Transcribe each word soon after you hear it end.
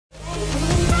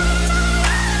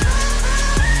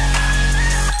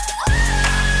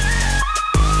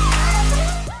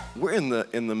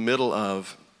in the middle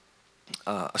of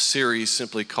a series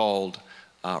simply called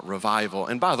Revival.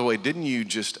 And by the way, didn't you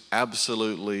just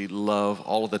absolutely love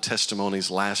all of the testimonies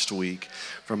last week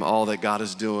from all that God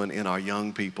is doing in our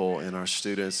young people and our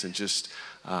students, and just,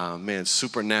 man,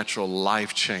 supernatural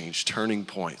life change, turning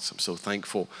points. I'm so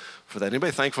thankful for that.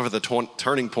 Anybody thankful for the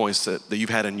turning points that you've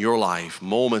had in your life,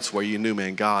 moments where you knew,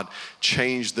 man, God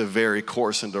changed the very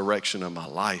course and direction of my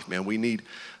life? Man, we need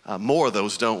more of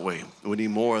those, don't we? We need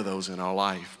more of those in our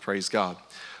life. Praise God.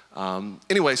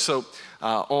 Anyway, so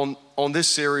on this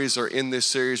series, or in this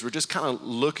series, we're just kind of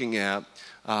looking at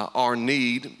our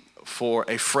need for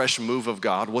a fresh move of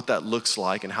God, what that looks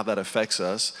like and how that affects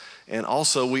us. And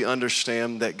also we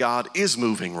understand that God is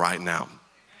moving right now.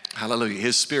 Hallelujah.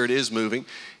 His Spirit is moving.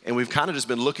 And we've kind of just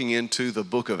been looking into the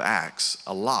book of Acts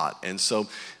a lot. And so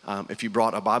if you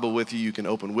brought a Bible with you, you can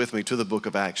open with me to the book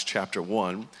of Acts chapter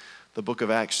 1. The book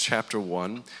of Acts chapter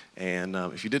 1. And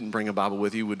if you didn't bring a Bible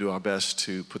with you, we'll do our best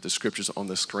to put the scriptures on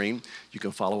the screen. You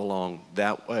can follow along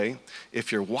that way.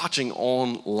 If you're watching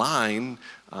online,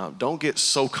 don't get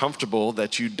so comfortable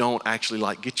that you don't actually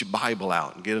get your Bible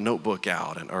out and get a notebook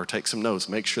out or take some notes.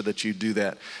 Make sure that you do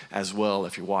that as well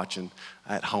if you're watching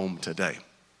at home today.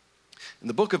 In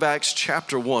the book of Acts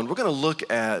chapter 1, we're going to look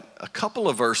at a couple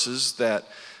of verses that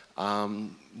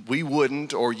we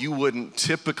wouldn't, or you wouldn't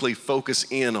typically focus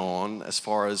in on as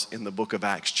far as in the book of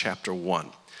Acts chapter 1,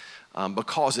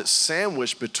 because it's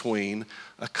sandwiched between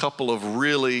a couple of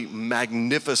really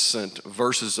magnificent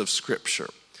verses of scripture.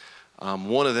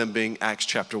 One of them being Acts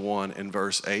chapter 1 and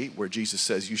verse 8, where Jesus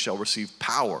says, "You shall receive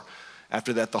power.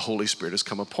 After that, the Holy Spirit has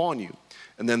come upon you."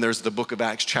 And then there's the book of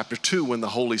Acts chapter 2, when the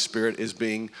Holy Spirit is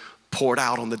being poured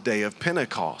out on the day of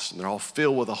Pentecost. And they're all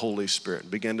filled with the Holy Spirit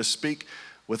and begin to speak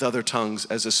with other tongues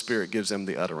as the Spirit gives them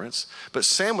the utterance. But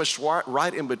sandwiched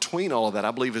right in between all of that,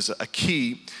 I believe, is a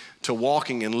key to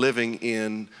walking and living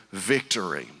in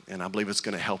victory. And I believe it's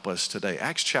going to help us today.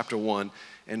 Acts chapter 1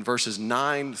 and verses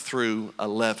 9 through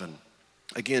 11.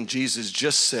 Again, Jesus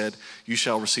just said, "You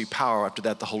shall receive power. After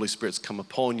that, the Holy Spirit's come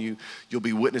upon you. You'll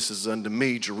be witnesses unto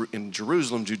me in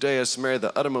Jerusalem, Judea, Samaria,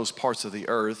 the uttermost parts of the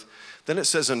earth." Then it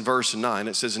says in verse 9,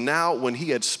 it says, "Now when he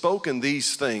had spoken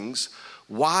these things,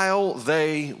 while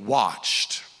they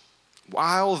watched,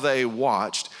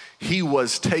 he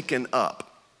was taken up."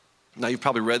 Now, you've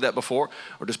probably read that before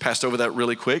or just passed over that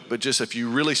really quick, but just if you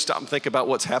really stop and think about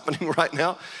what's happening right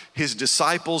now, his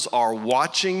disciples are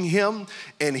watching him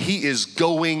and he is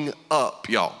going up,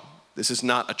 y'all. This is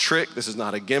not a trick. This is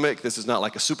not a gimmick. This is not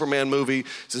like a Superman movie.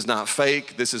 This is not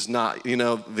fake. This is not,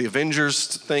 the Avengers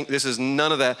thing. This is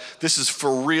none of that. This is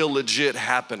for real, legit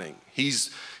happening. He's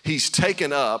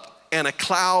taken up, and a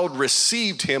cloud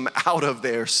received him out of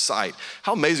their sight.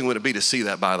 How amazing would it be to see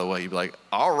that, by the way? You'd be like,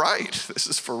 all right, this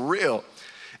is for real.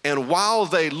 And while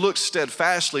they looked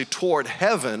steadfastly toward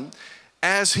heaven,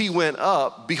 as he went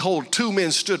up, behold, two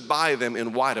men stood by them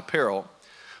in white apparel,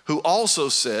 who also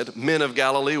said, "Men of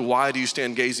Galilee, why do you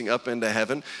stand gazing up into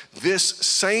heaven? This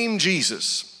same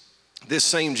Jesus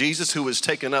who was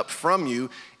taken up from you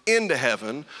into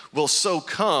heaven will so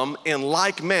come in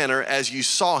like manner as you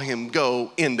saw him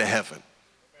go into heaven."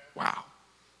 Wow.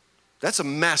 That's a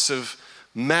massive,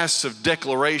 massive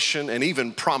declaration and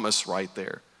even promise right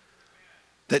there.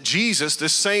 That Jesus,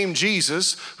 this same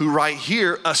Jesus who right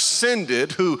here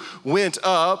ascended, who went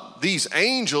up, these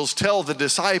angels tell the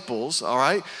disciples, all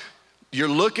right, you're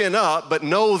looking up, but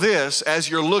know this, as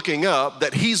you're looking up,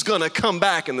 that he's gonna come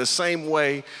back in the same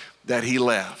way that he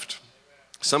left.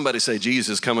 Somebody say,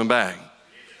 Jesus is coming back.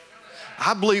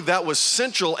 I believe that was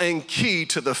central and key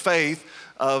to the faith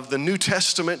of the New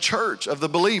Testament church, of the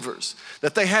believers,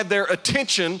 that they had their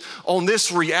attention on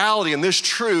this reality and this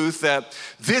truth that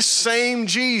this same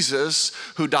Jesus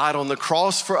who died on the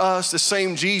cross for us, the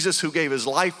same Jesus who gave his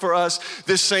life for us,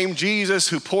 this same Jesus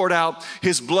who poured out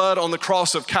his blood on the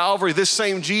cross of Calvary, this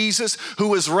same Jesus who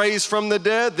was raised from the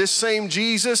dead, this same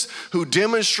Jesus who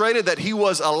demonstrated that he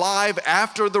was alive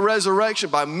after the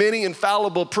resurrection by many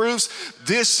infallible proofs,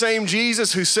 this same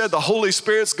Jesus who said the Holy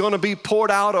Spirit's gonna be poured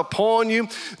out upon you,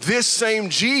 this same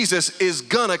Jesus is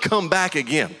gonna come back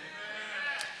again.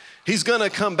 He's gonna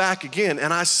come back again.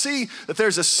 And I see that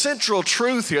there's a central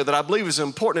truth here that I believe is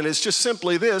important, and it's just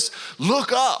simply this: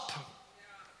 look up.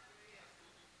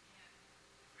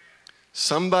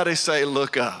 Somebody say,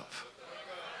 look up.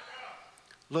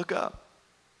 Look up.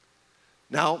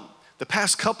 Now, the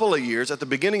past couple of years, at the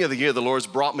beginning of the year, the Lord's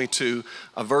brought me to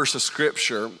a verse of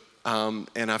scripture.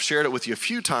 And I've shared it with you a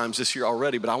few times this year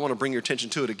already, but I want to bring your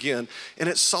attention to it again. And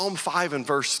it's Psalm 5 and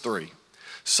verse 3.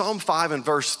 Psalm 5 and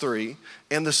verse 3.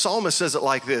 And the psalmist says it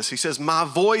like this. He says, "My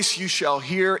voice you shall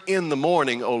hear in the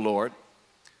morning, O Lord,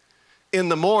 In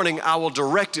the morning, I will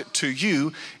direct it to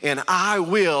you, and I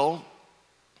will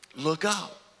look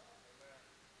up.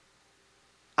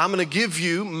 I'm going to give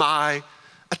you my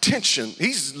attention.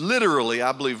 He's literally,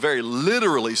 I believe, very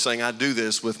literally saying, I do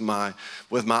this with my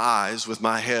eyes, with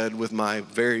my head, with my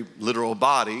very literal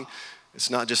body. It's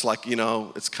not just like,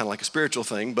 it's kind of like a spiritual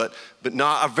thing, but no,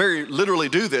 I very literally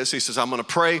do this. He says, I'm going to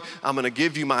pray. I'm going to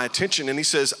give you my attention. And he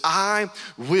says, I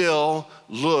will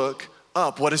look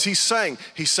up. What is he saying?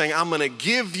 He's saying, I'm going to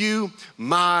give you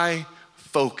my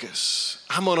focus.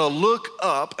 I'm going to look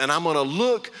up and I'm going to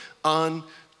look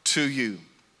unto you.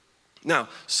 Now,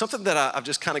 something that I've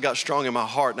just kind of got strong in my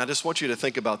heart, and I just want you to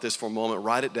think about this for a moment,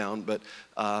 write it down, but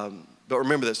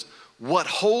remember this. What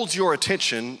holds your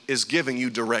attention is giving you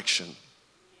direction.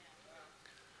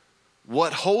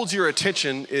 What holds your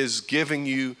attention is giving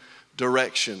you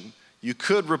direction. You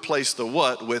could replace the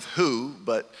what with who,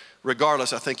 but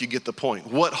regardless, I think you get the point.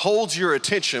 What holds your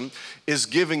attention is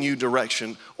giving you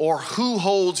direction, or who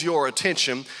holds your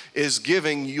attention is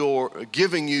giving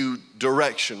you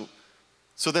direction.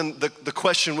 So then the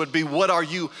question would be, what are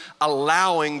you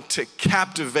allowing to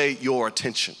captivate your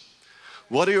attention?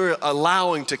 What are you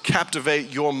allowing to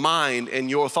captivate your mind and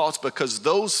your thoughts? Because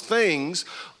those things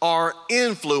are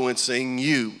influencing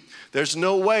you. There's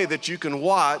no way that you can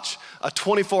watch a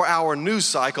 24-hour news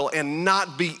cycle and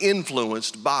not be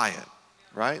influenced by it,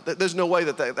 right? There's no way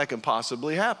that can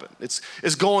possibly happen.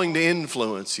 It's going to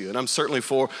influence you. And I'm certainly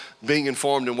for being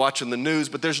informed and watching the news,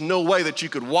 but there's no way that you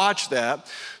could watch that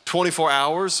 24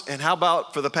 hours. And how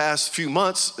about for the past few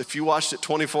months, if you watched it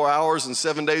 24 hours and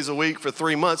 7 days a week for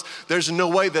 3 months, there's no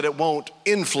way that it won't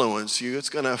influence you. It's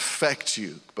going to affect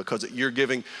you because you're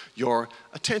giving your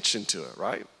attention to it,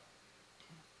 right?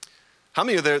 How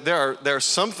many of there are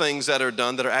some things that are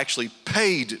done that are actually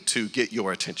paid to get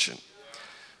your attention?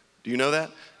 Do you know that?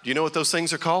 Do you know what those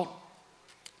things are called?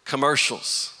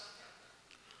 Commercials.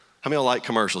 How many of y'all like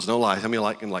commercials? No lies. How many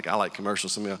of y'all like, I like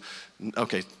commercials? Some of y'all,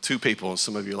 okay, 2 people, and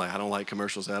some of you are like, I don't like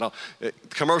commercials at all.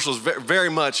 Commercials very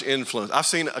much influence. I've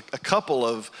seen a couple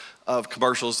of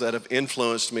commercials that have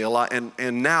influenced me a lot.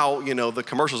 And now, the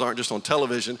commercials aren't just on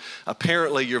television.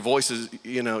 Apparently your voice is,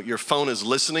 your phone is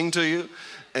listening to you,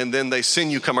 and then they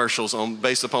send you commercials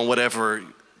based upon whatever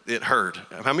it heard.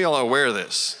 How many of y'all are aware of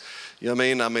this? You know what I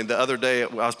mean? I mean, the other day I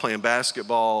was playing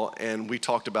basketball and we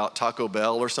talked about Taco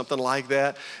Bell or something like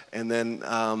that. And then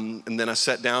I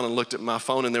sat down and looked at my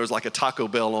phone and there was like a Taco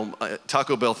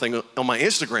Bell thing on my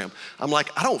Instagram. I'm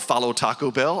like, I don't follow Taco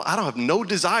Bell. I don't have no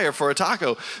desire for a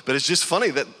taco. But it's just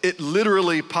funny that it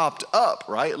literally popped up,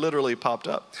 right? It literally popped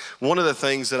up. One of the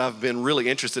things that I've been really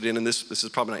interested in, and this is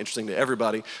probably not interesting to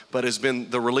everybody, but has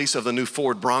been the release of the new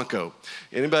Ford Bronco.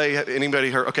 Anybody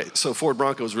heard? Okay, so Ford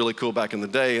Bronco was really cool back in the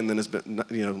day, and then it's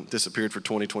been, disappeared for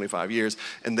 20, 25 years,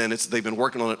 and then they've been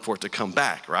working on it for it to come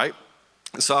back, right?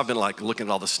 And so I've been like looking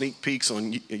at all the sneak peeks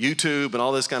on YouTube and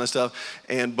all this kind of stuff.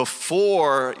 And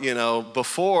before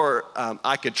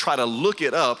I could try to look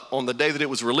it up on the day that it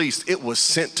was released, it was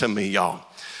sent to me, y'all.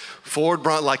 Ford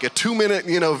brought like a 2-minute,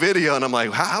 video, and I'm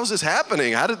like, how's this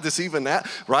happening? How did this even happen,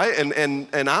 right?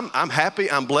 And I'm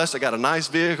happy, I'm blessed. I got a nice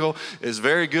vehicle, it's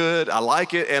very good, I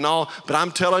like it and all. But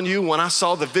I'm telling you, when I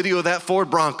saw the video of that Ford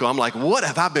Bronco, I'm like, what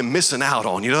have I been missing out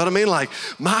on? You know what I mean? Like,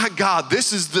 my God,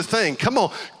 this is the thing. Come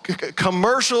on.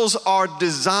 Commercials are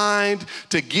designed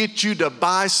to get you to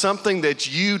buy something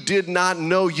that you did not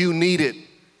know you needed.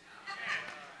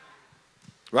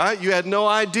 Right? You had no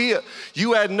idea.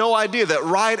 You had no idea that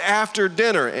right after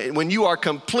dinner, when you are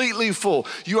completely full,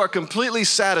 you are completely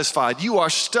satisfied, you are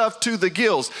stuffed to the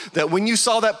gills, that when you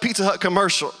saw that Pizza Hut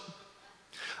commercial,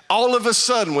 all of a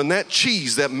sudden, when that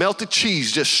melted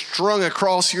cheese just strung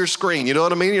across your screen, you know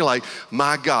what I mean? You're like,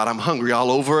 my God, I'm hungry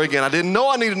all over again. I didn't know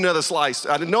I needed another slice.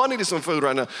 I didn't know I needed some food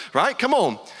right now, right? Come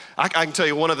on. I can tell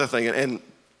you one other thing, and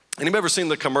anybody ever seen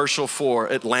the commercial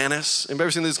for Atlantis? Anybody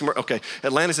ever seen this commercial? Okay,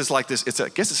 Atlantis is like this. I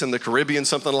guess it's in the Caribbean,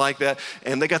 something like that.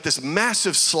 And they got this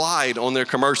massive slide on their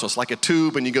commercial. It's like a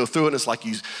tube, and you go through it, and it's like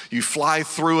you fly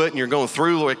through it, and you're going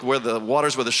through like where the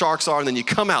waters, where the sharks are, and then you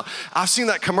come out. I've seen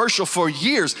that commercial for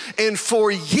years, and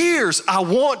for years I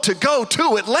want to go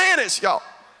to Atlantis, y'all.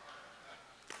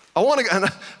 I want to go.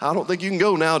 I don't think you can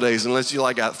go nowadays unless you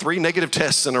got 3 negative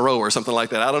tests in a row or something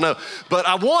like that. I don't know. But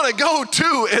I want to go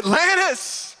to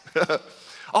Atlantis.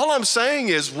 All I'm saying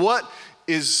is, what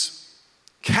is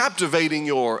captivating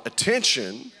your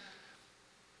attention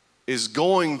is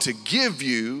going to give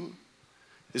you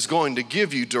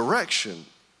direction.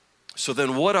 So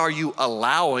then what are you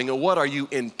allowing, or what are you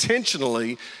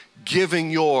intentionally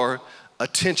giving your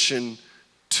attention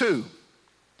to?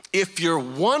 If you're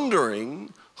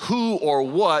wondering who or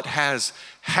what has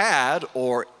had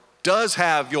or does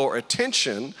have your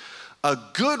attention, a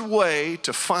good way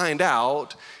to find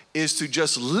out is to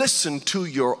just listen to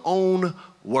your own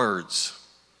words.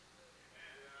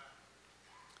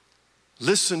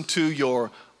 Listen to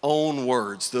your own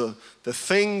words, the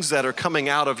things that are coming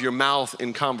out of your mouth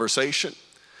in conversation,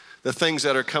 the things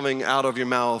that are coming out of your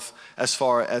mouth as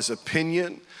far as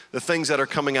opinion, the things that are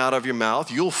coming out of your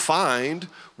mouth. You'll find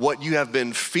what you have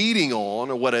been feeding on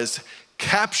or what has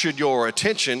captured your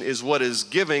attention is what is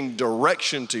giving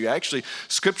direction to you. Actually,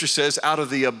 Scripture says, out of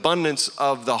the abundance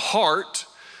of the heart,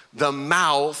 the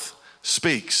mouth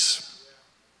speaks.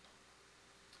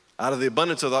 Out of the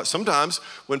abundance of the heart. Sometimes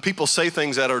when people say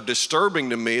things that are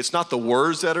disturbing to me, it's not the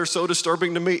words that are so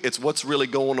disturbing to me, it's what's really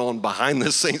going on behind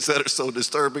the scenes that are so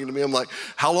disturbing to me. I'm like,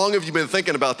 how long have you been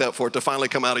thinking about that for it to finally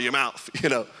come out of your mouth? You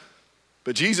know.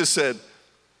 But Jesus said,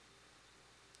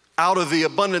 out of the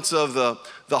abundance of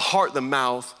the heart, the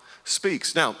mouth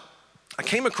speaks. Now, I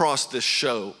came across this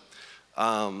show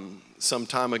some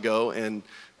time ago, and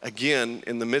again,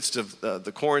 in the midst of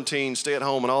the quarantine, stay at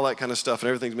home and all that kind of stuff, and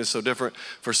everything's been so different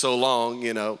for so long,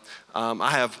 you know,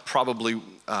 I have probably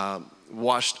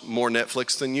watched more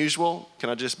Netflix than usual. Can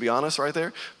I just be honest right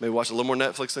there? Maybe watched a little more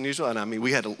Netflix than usual. And I mean,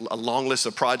 we had a long list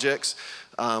of projects,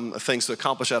 things to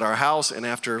accomplish at our house, and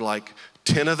after like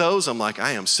 10 of those, I'm like,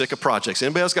 I am sick of projects.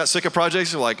 Anybody else got sick of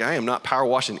projects? You're like, I am not power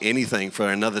washing anything for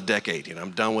another decade. You know, I'm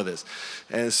done with this.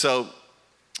 And so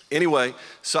anyway,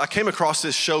 so I came across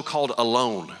this show called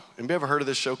Alone. Anybody ever heard of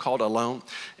this show called Alone?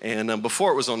 And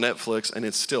before it was on Netflix, and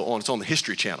it's still on. It's on the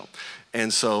History Channel.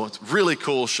 And so it's a really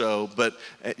cool show. But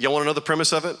y'all want to know the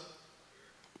premise of it?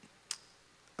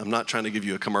 I'm not trying to give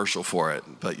you a commercial for it,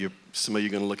 but some of you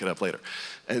are going to look it up later.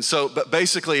 And so, but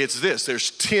basically it's this. There's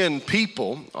 10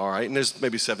 people, all right, and there's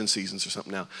maybe 7 seasons or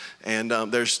something now. And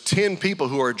there's 10 people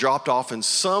who are dropped off in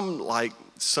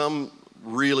some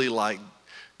really like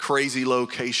crazy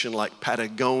location like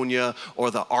Patagonia or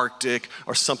the Arctic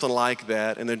or something like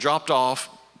that. And they're dropped off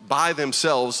by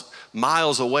themselves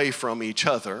miles away from each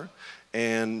other.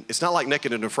 And it's not like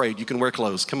Naked and Afraid. You can wear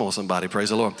clothes. Come on, somebody. Praise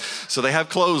the Lord. So they have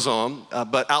clothes on,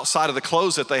 but outside of the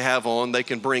clothes that they have on, they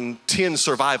can bring 10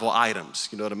 survival items.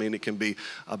 You know what I mean? It can be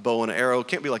a bow and an arrow. It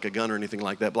can't be like a gun or anything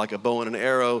like that, but like a bow and an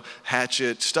arrow,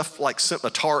 hatchet, stuff like a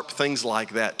tarp, things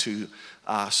like that to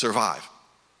survive.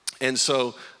 And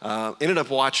so ended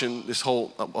up watching this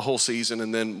whole season,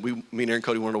 and then me and Aaron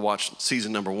Cody wanted to watch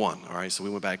season number 1. All right, so we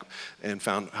went back and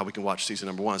found how we can watch season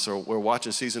number 1. So we're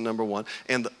watching season number 1,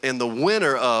 and the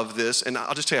winner of this, and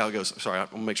I'll just tell you how it goes. Sorry,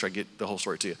 I'll make sure I get the whole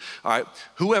story to you. All right,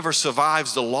 whoever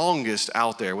survives the longest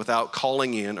out there without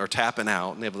calling in or tapping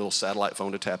out, and they have a little satellite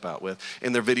phone to tap out with,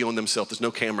 and they're videoing themselves. There's no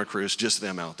camera crew; it's just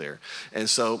them out there. And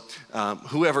so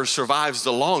whoever survives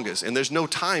the longest, and there's no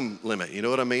time limit. You know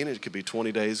what I mean? It could be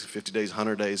 20 days. 50 days,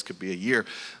 100 days, could be a year.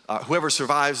 Whoever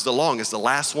survives the longest, the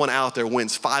last one out there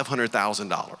wins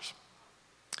 $500,000.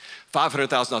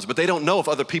 $500,000, but they don't know if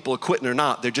other people are quitting or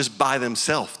not. They're just by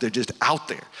themselves. They're just out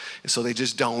there. And so they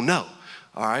just don't know.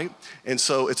 All right. And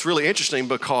so it's really interesting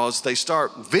because they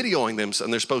start videoing themselves,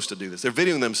 and they're supposed to do this. They're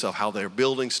videoing themselves, how they're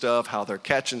building stuff, how they're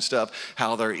catching stuff,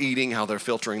 how they're eating, how they're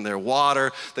filtering their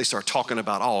water. They start talking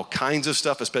about all kinds of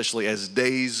stuff, especially as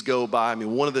days go by. I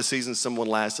mean, one of the seasons, someone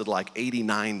lasted like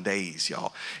 89 days,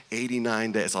 y'all.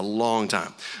 89 days, a long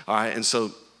time. All right. And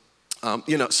so,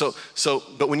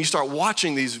 but when you start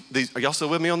watching these, are y'all still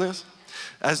with me on this?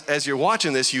 As you're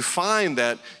watching this, you find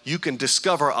that you can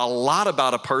discover a lot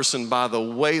about a person by the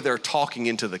way they're talking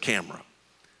into the camera,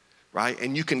 right?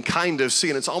 And you can kind of see,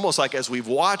 and it's almost like as we've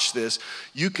watched this,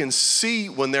 you can see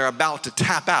when they're about to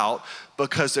tap out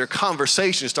because their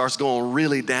conversation starts going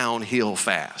really downhill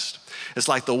fast. It's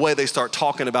like the way they start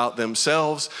talking about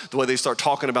themselves, the way they start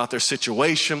talking about their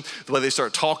situation, the way they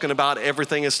start talking about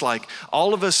everything. It's like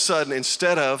all of a sudden,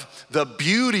 instead of the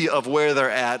beauty of where they're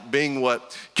at being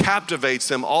what captivates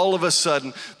them, all of a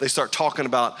sudden they start talking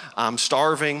about, I'm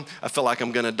starving. I feel like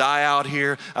I'm going to die out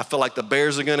here. I feel like the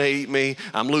bears are going to eat me.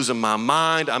 I'm losing my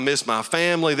mind. I miss my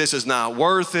family. This is not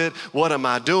worth it. What am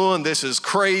I doing? This is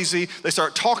crazy. They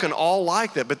start talking all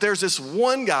like that. But there's this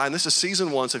one guy, and this is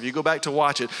season 1, so if you go back to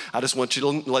watch it, I just want you to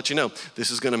let you know,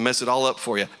 this is going to mess it all up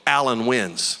for you. Alan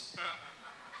wins.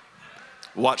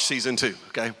 Watch season 2,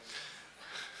 okay?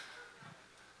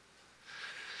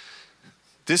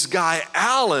 This guy,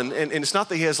 Alan, and it's not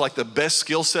that he has like the best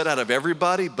skill set out of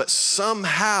everybody, but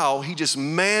somehow he just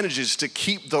manages to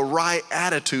keep the right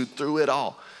attitude through it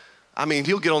all. I mean,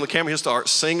 he'll get on the camera, he'll start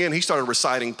singing. He started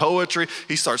reciting poetry.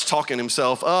 He starts talking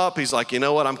himself up. He's like, you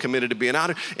know what, I'm committed to being out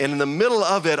here. And in the middle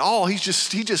of it all, he just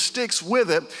sticks with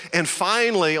it. And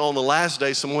finally, on the last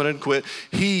day, someone had quit,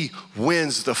 he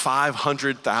wins the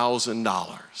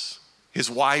 $500,000. His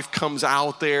wife comes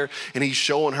out there and he's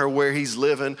showing her where he's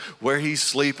living, where he's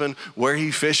sleeping, where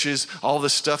he fishes, all the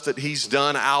stuff that he's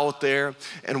done out there.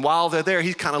 And while they're there,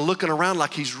 he's kind of looking around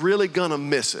like he's really gonna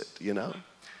miss it, you know?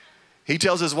 He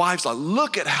tells his wife, like,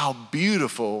 look at how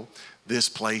beautiful this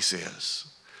place is.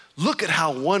 Look at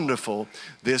how wonderful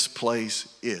this place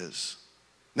is.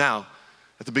 Now,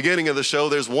 at the beginning of the show,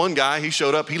 there's one guy, he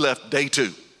showed up, he left day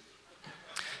 2.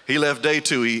 He left day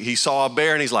 2. He saw a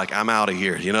bear and he's like, I'm out of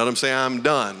here. You know what I'm saying? I'm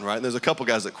done, right? And there's a couple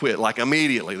guys that quit like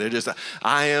immediately. They're just,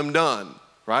 I am done,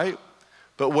 right?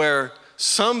 But where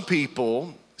some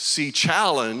people see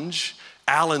challenge,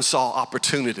 Alan saw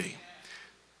opportunity,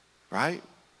 right?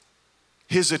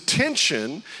 His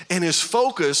attention and his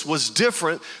focus was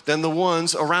different than the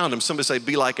ones around him. Somebody say,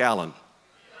 be like Alan.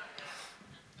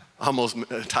 I almost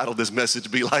titled this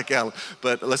message, Be Like Alan.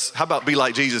 But how about Be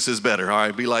Like Jesus is better? All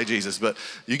right, be like Jesus. But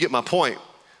you get my point.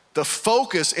 The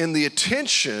focus and the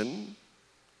attention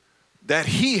that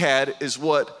he had is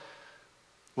what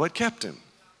kept him.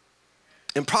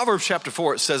 In Proverbs chapter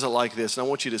 4, it says it like this, and I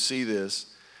want you to see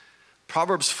this.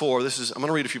 Proverbs 4, I'm going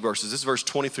to read a few verses. This is verse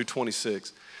 20 through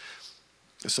 26.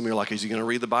 Some of you are like, is he going to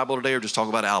read the Bible today or just talk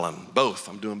about Alan? Both.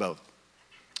 I'm doing both.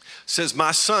 It says,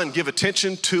 my son, give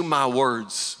attention to my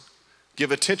words.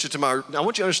 Give attention to my, I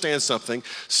want you to understand something.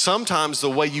 Sometimes the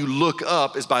way you look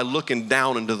up is by looking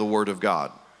down into the word of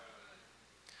God.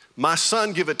 My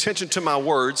son, give attention to my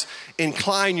words.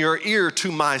 Incline your ear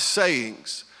to my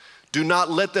sayings. Do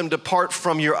not let them depart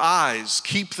from your eyes.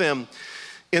 Keep them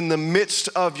in the midst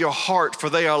of your heart, for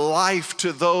they are life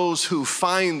to those who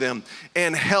find them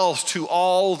and health to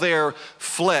all their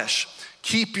flesh.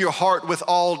 Keep your heart with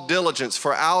all diligence,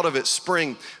 for out of it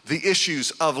spring the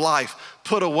issues of life.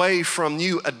 Put away from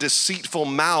you a deceitful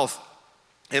mouth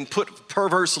and put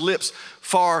perverse lips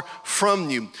far from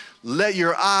you. Let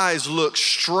your eyes look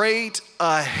straight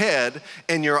ahead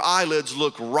and your eyelids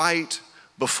look right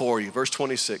before you. Verse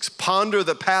 26, ponder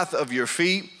the path of your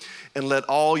feet and let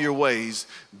all your ways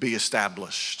be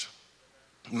established.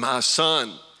 My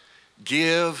son,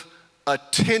 give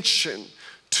attention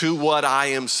to what I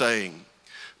am saying.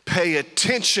 Pay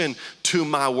attention to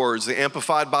my words. The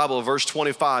Amplified Bible, verse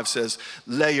 25 says,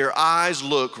 let your eyes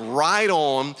look right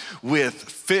on with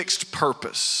fixed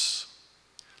purpose.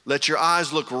 Let your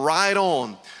eyes look right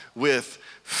on with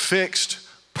fixed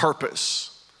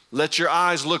purpose. Let your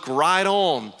eyes look right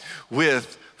on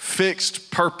with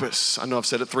fixed purpose. I know I've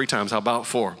said it 3 times. How about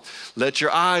 4? Let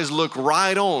your eyes look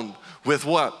right on with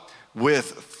what? With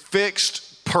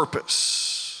fixed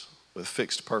purpose. With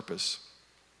fixed purpose.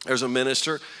 There's a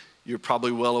minister you're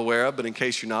probably well aware of, but in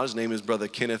case you're not, his name is Brother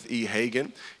Kenneth E.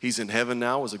 Hagin. He's in heaven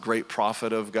now, was a great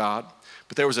prophet of God.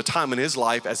 But there was a time in his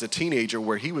life as a teenager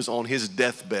where he was on his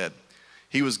deathbed.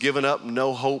 He was giving up,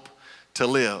 no hope to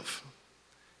live.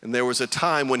 And there was a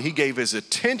time when he gave his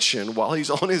attention while he's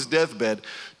on his deathbed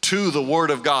to the Word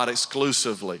of God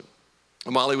exclusively.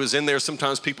 And while he was in there,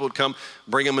 sometimes people would come,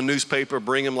 bring him a newspaper,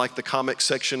 bring him like the comic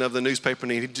section of the newspaper,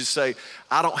 and he'd just say,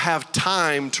 I don't have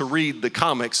time to read the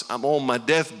comics. I'm on my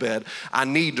deathbed. I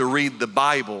need to read the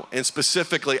Bible. And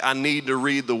specifically, I need to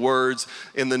read the words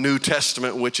in the New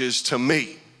Testament, which is to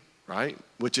me, right?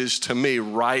 Which is to me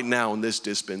right now in this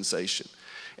dispensation.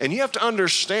 And you have to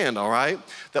understand, all right,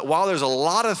 that while there's a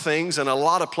lot of things and a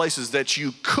lot of places that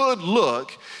you could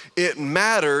look, it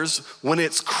matters when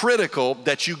it's critical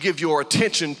that you give your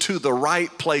attention to the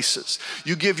right places.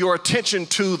 You give your attention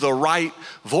to the right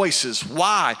voices.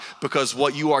 Why? Because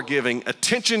what you are giving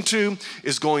attention to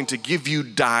is going to give you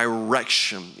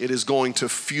direction. It is going to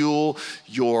fuel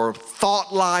your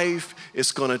thought life.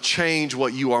 It's going to change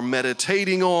what you are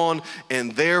meditating on.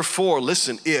 And therefore,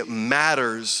 listen, it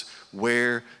matters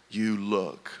where you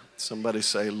look. Somebody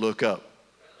say, look up.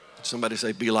 Somebody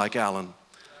say, be like Alan.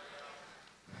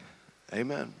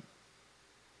 Amen.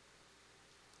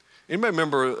 Anybody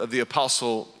remember of the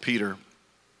Apostle Peter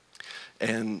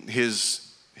and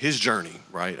his journey,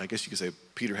 right? I guess you could say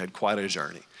Peter had quite a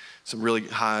journey. Some really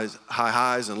high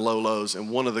highs and low lows. And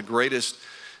one of the greatest,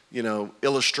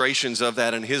 illustrations of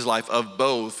that in his life, of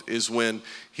both, is when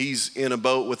he's in a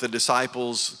boat with the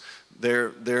disciples.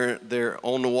 They're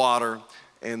on the water,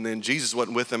 and then Jesus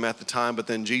wasn't with them at the time, but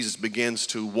then Jesus begins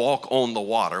to walk on the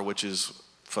water, which is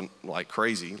like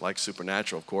crazy, like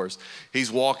supernatural, of course.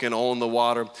 He's walking on the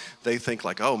water. They think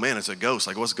like, oh man, it's a ghost.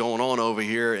 Like, what's going on over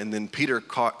here? And then Peter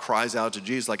cries out to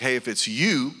Jesus like, hey, if it's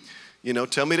you,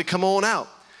 tell me to come on out.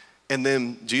 And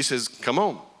then Jesus says, come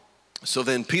on. So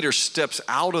then Peter steps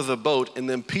out of the boat, and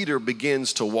then Peter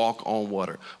begins to walk on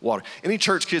water. Any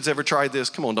church kids ever tried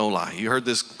this? Come on, don't lie. You heard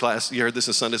this class, you heard this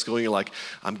in Sunday school, and you're like,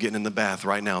 I'm getting in the bath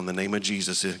right now in the name of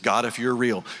Jesus. God, if you're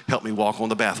real, help me walk on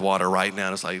the bath water right now.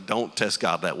 And it's like, don't test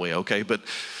God that way, okay? But,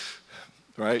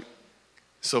 right?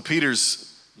 So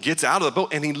Peter's gets out of the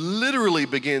boat, and he literally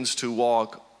begins to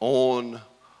walk on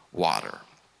water.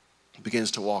 Begins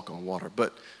to walk on water.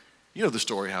 But you know the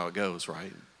story, how it goes,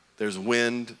 right? There's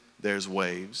wind, there's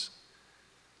waves.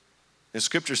 And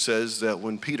scripture says that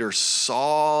when Peter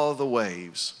saw the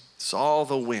waves, saw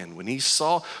the wind, when he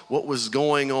saw what was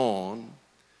going on,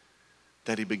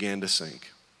 that he began to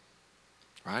sink,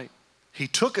 right? He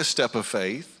took a step of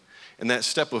faith, and that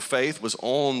step of faith was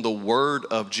on the word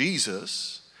of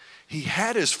Jesus. He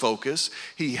had his focus,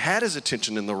 he had his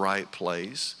attention in the right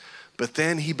place, but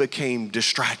then he became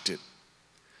distracted,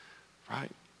 right?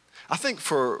 I think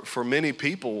for many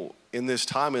people in this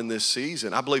time, in this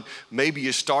season, I believe maybe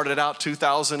you started out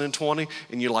 2020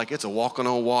 and you're like, it's a walking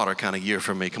on water kind of year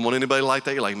for me. Come on, anybody like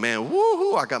that? You're like, man,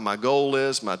 woohoo, I got my goal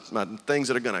list, my things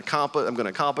that are going to accomplish, I'm going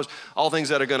to accomplish, all things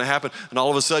that are going to happen. And all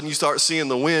of a sudden you start seeing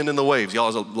the wind and the waves. Y'all,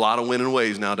 there's a lot of wind and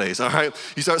waves nowadays, all right?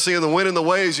 You start seeing the wind and the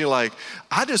waves, you're like,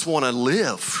 I just want to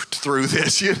live through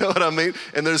this, you know what I mean?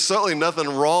 And there's certainly nothing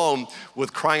wrong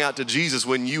with crying out to Jesus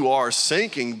when you are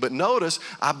sinking. But notice,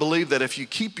 I believe that if you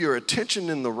keep your attention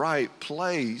in the right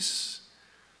place,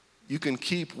 you can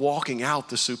keep walking out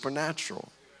the supernatural.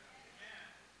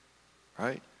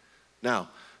 Right? Now,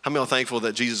 how many are thankful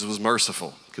that Jesus was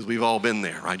merciful? Because we've all been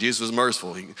there, right? Jesus was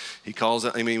merciful. He calls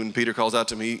out, when Peter calls out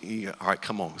to me, all right,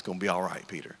 come on, it's going to be all right,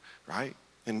 Peter, right?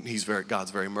 And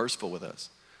God's very merciful with us.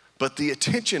 But the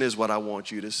attention is what I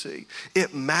want you to see.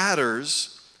 It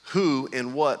matters who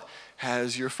and what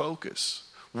has your focus.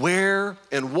 Where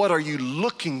and what are you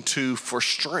looking to for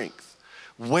strength?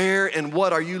 Where and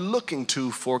what are you looking to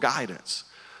for guidance?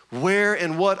 Where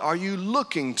and what are you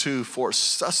looking to for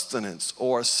sustenance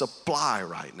or supply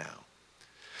right now?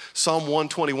 Psalm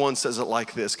 121 says it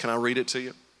like this. Can I read it to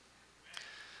you?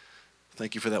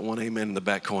 Thank you for that one amen in the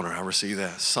back corner. I receive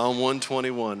that. Psalm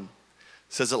 121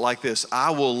 says it like this.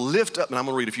 I will lift up, and I'm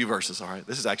going to read a few verses, all right?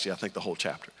 This is actually, I think, the whole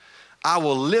chapter. I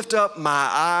will lift up my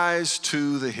eyes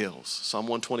to the hills. Psalm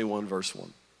 121, verse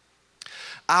 1.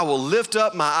 I will lift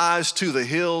up my eyes to the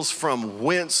hills, from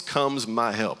whence comes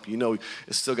my help. You know,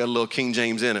 it's still got a little King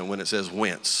James in it when it says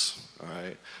whence, all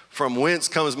right? From whence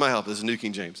comes my help? This is New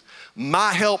King James.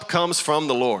 My help comes from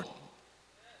the Lord.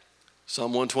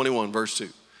 Psalm 121, verse 2.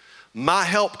 My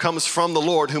help comes from the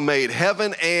Lord who made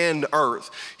heaven and earth.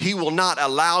 He will not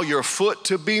allow your foot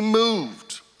to be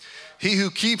moved. He who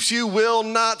keeps you will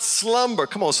not slumber.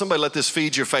 Come on, somebody let this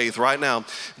feed your faith right now.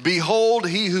 Behold,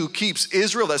 he who keeps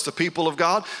Israel, that's the people of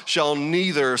God, shall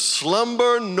neither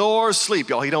slumber nor sleep.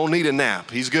 Y'all, he don't need a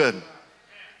nap. He's good.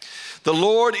 The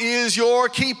Lord is your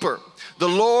keeper. The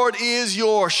Lord is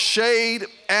your shade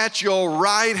at your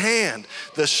right hand.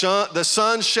 The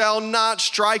sun shall not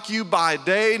strike you by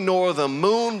day, nor the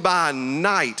moon by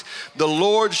night. The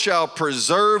Lord shall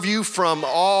preserve you from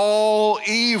all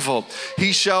evil.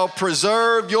 He shall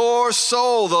preserve your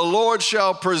soul. The Lord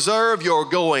shall preserve your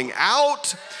going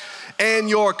out and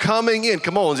your coming in.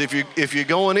 Come on, if you're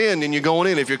going in, then you're going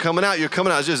in. If you're coming out, you're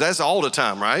coming out. That's all the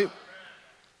time, right?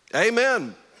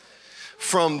 Amen.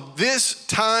 From this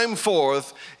time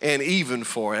forth and even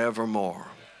forevermore.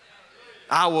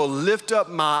 I will lift up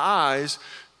my eyes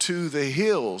to the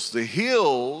hills. The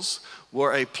hills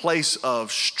were a place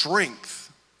of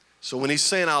strength. So when he's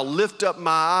saying, I'll lift up my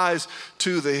eyes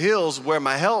to the hills where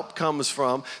my help comes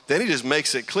from, then he just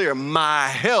makes it clear, my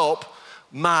help,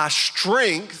 my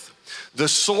strength, the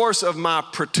source of my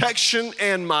protection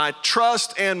and my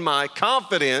trust and my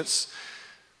confidence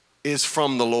is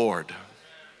from the Lord.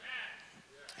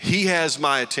 He has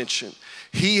my attention.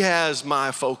 He has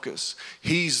my focus.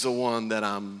 He's the one that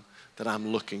I'm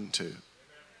looking to.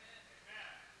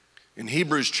 In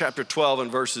Hebrews chapter 12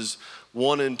 and verses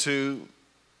 1 and 2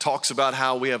 talks about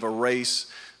how we have a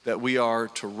race that we are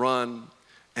to run.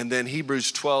 And then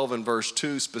Hebrews 12 and verse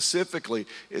 2 specifically,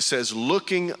 it says,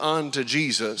 looking unto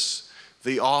Jesus,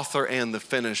 the author and the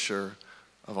finisher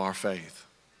of our faith.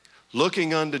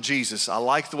 Looking unto Jesus. I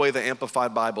like the way the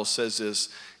Amplified Bible says this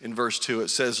in verse 2. It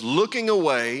says, looking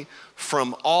away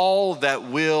from all that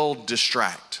will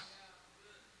distract.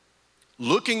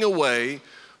 Looking away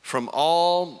from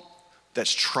all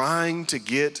that's trying to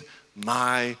get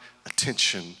my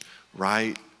attention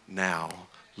right now.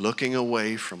 Looking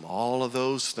away from all of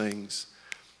those things.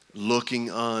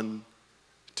 Looking unto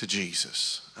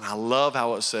Jesus. And I love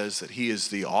how it says that he is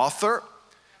the author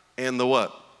and the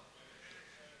what?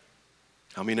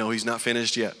 How many know he's not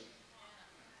finished yet?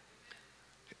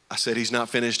 I said he's not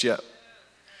finished yet.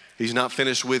 He's not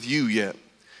finished with you yet.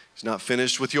 He's not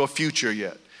finished with your future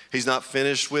yet. He's not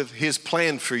finished with his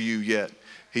plan for you yet.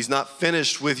 He's not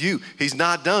finished with you. He's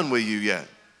not done with you yet.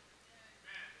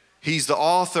 He's the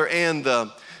author and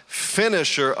the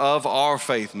finisher of our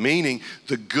faith, meaning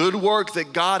the good work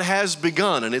that God has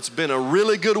begun, and it's been a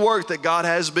really good work that God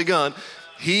has begun,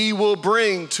 he will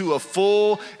bring to a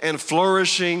full and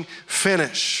flourishing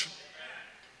finish.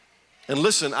 And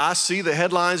listen, I see the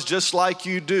headlines just like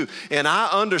you do. And I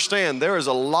understand there is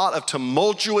a lot of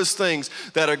tumultuous things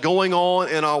that are going on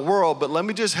in our world. But let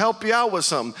me just help you out with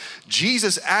something.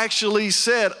 Jesus actually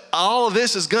said all of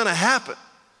this is going to happen.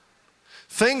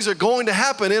 Things are going to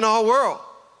happen in our world,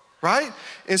 right?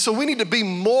 And so we need to be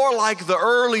more like the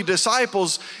early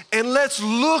disciples, and let's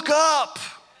look up.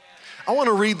 I want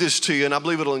to read this to you, and I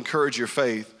believe it'll encourage your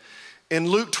faith. In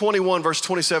Luke 21, verse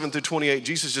 27 through 28,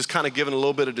 Jesus just kind of giving a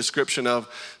little bit of description of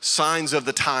signs of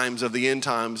the times, of the end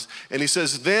times. And he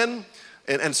says, then,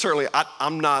 and certainly I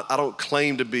don't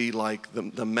claim to be like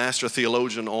the master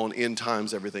theologian on end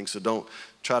times, everything. So don't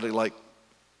try to like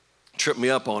trip me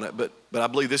up on it. But I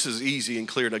believe this is easy and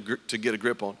clear to get a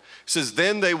grip on. It says,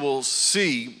 then they will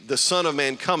see the Son of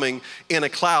Man coming in a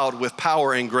cloud with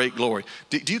power and great glory.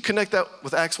 Do you connect that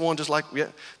with Acts 1 just like, yeah?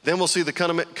 Then we'll see the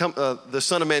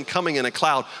Son of Man coming in a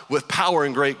cloud with power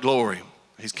and great glory.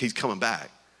 He's coming back.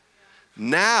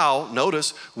 Now,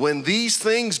 notice, when these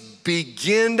things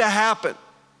begin to happen,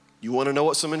 you want to know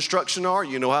what some instruction are?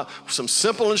 You know how, some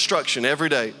simple instruction every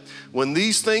day. When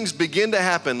these things begin to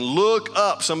happen, look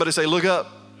up. Somebody say, look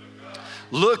up.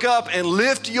 Look up and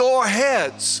lift your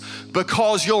heads,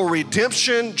 because your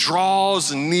redemption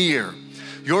draws near.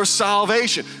 Your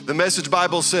salvation. The Message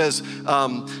Bible says,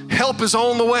 help is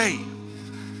on the way.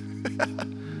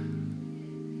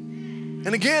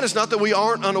 And again, it's not that we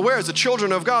aren't unaware. As the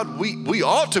children of God, we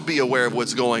ought to be aware of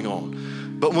what's going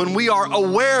on. But when we are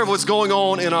aware of what's going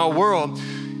on in our world,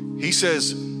 he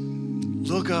says,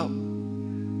 look up.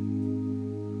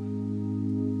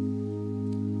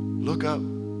 Look up.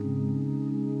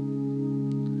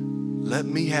 Let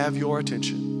me have your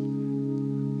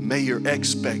attention. May your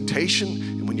expectation,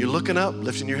 and when you're looking up,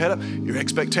 lifting your head up, your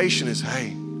expectation is, hey,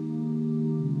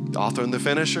 the author and the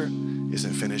finisher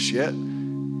isn't finished yet,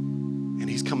 and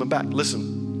he's coming back.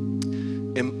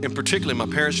 Listen, in particular, my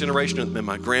parents' generation and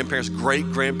my grandparents,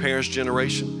 great-grandparents'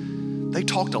 generation, they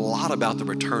talked a lot about the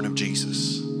return of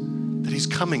Jesus, that he's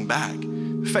coming back.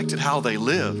 It affected how they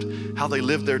lived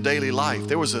their daily life.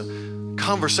 There was a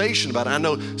conversation about it. I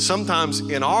know sometimes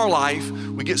in our life,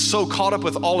 we get so caught up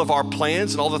with all of our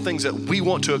plans and all the things that we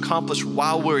want to accomplish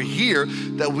while we're here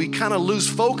that we kind of lose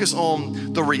focus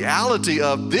on the reality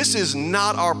of this is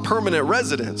not our permanent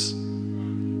residence.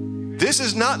 This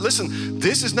is not, listen,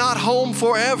 this is not home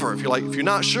forever. If you're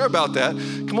not sure about that,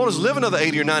 come on, let's live another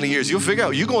 80 or 90 years. You'll figure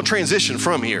out you're going to transition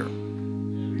from here,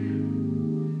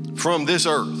 from this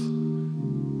earth.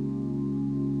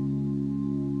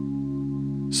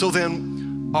 So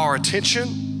then our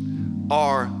attention,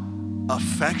 our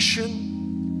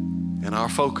affection, and our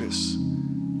focus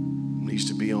needs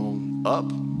to be on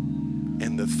up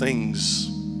and the things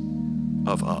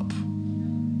of up.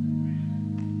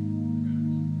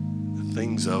 The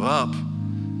things of up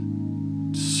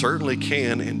certainly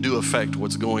can and do affect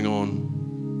what's going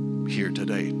on here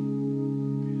today.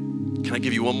 Can I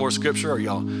give you one more scripture, or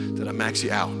did I max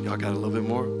you out? Y'all got a little bit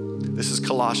more? This is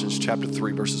Colossians chapter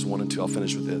 3, verses 1 and 2. I'll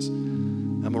finish with this.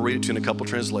 I'm going to read it to you in a couple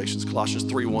translations. Colossians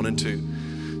 3, 1 and 2.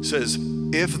 It says,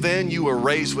 if then you were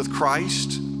raised with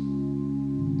Christ,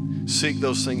 seek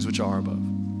those things which are above,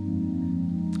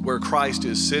 where Christ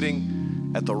is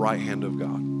sitting at the right hand of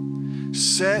God.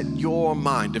 Set your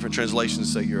mind, different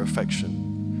translations say your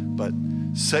affection, but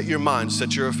set your mind,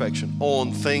 set your affection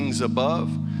on things above,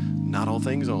 not on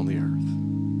things on the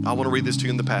earth. I want to read this to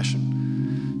you in the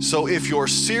Passion. So if you're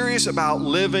serious about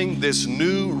living this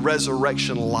new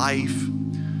resurrection life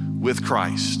with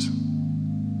Christ,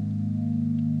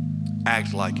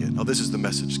 act like it. Oh, this is the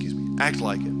Message, excuse me. Act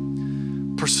like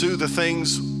it. Pursue the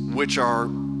things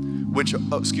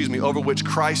over which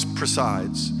Christ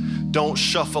presides. Don't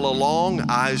shuffle along,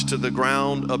 eyes to the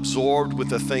ground, absorbed with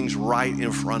the things right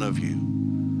in front of you.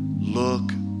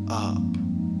 Look up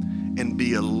and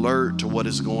be alert to what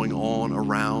is going on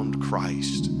around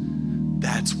Christ.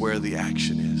 That's where the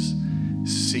action is.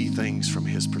 See things from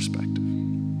his perspective.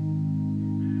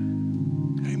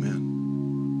 Amen.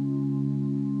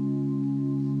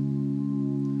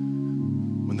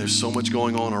 When there's so much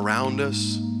going on around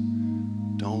us,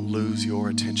 don't lose your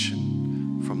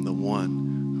attention from the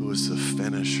one who is the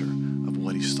finisher of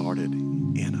what he started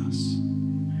in us.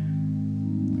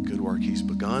 work he's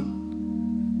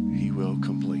begun, he will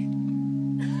complete.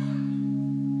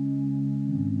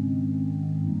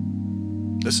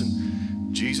 Listen,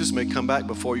 Jesus may come back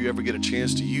before you ever get a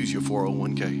chance to use your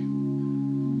 401k.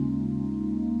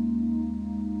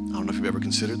 I don't know if you've ever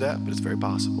considered that, but it's very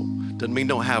possible. Doesn't mean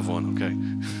don't have one, okay?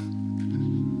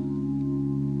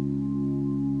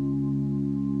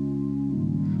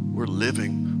 We're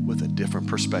living with a different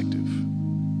perspective.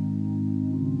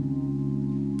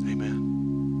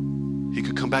 Amen. He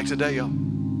could come back today, y'all.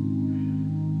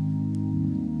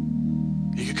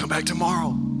 He could come back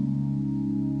tomorrow.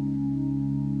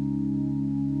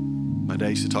 My dad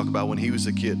used to talk about when he was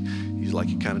a kid, he's like,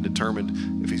 he kind of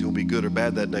determined if he's going to be good or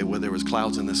bad that day, whether there was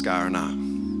clouds in the sky or not.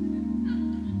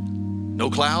 No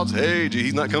clouds? Hey,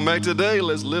 he's not coming back today.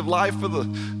 Let's live life to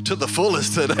the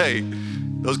fullest today.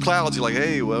 Those clouds, you're like,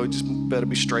 hey, well, we just better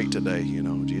be straight today. You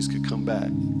know, Jesus could come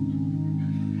back.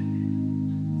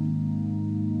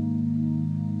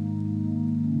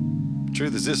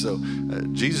 Truth is this, though,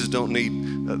 Jesus don't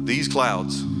need these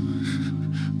clouds.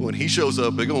 When he shows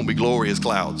up, they're going to be glorious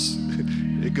clouds.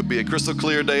 It could be a crystal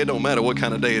clear day. It don't matter what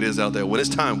kind of day it is out there. When it's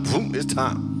time, boom, it's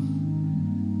time.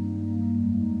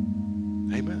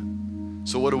 Amen.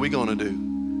 So what are we going to do?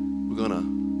 We're going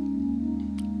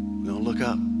to look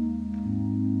up.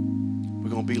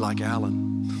 We're going to be like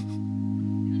Alan.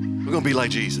 We're going to be like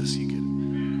Jesus. You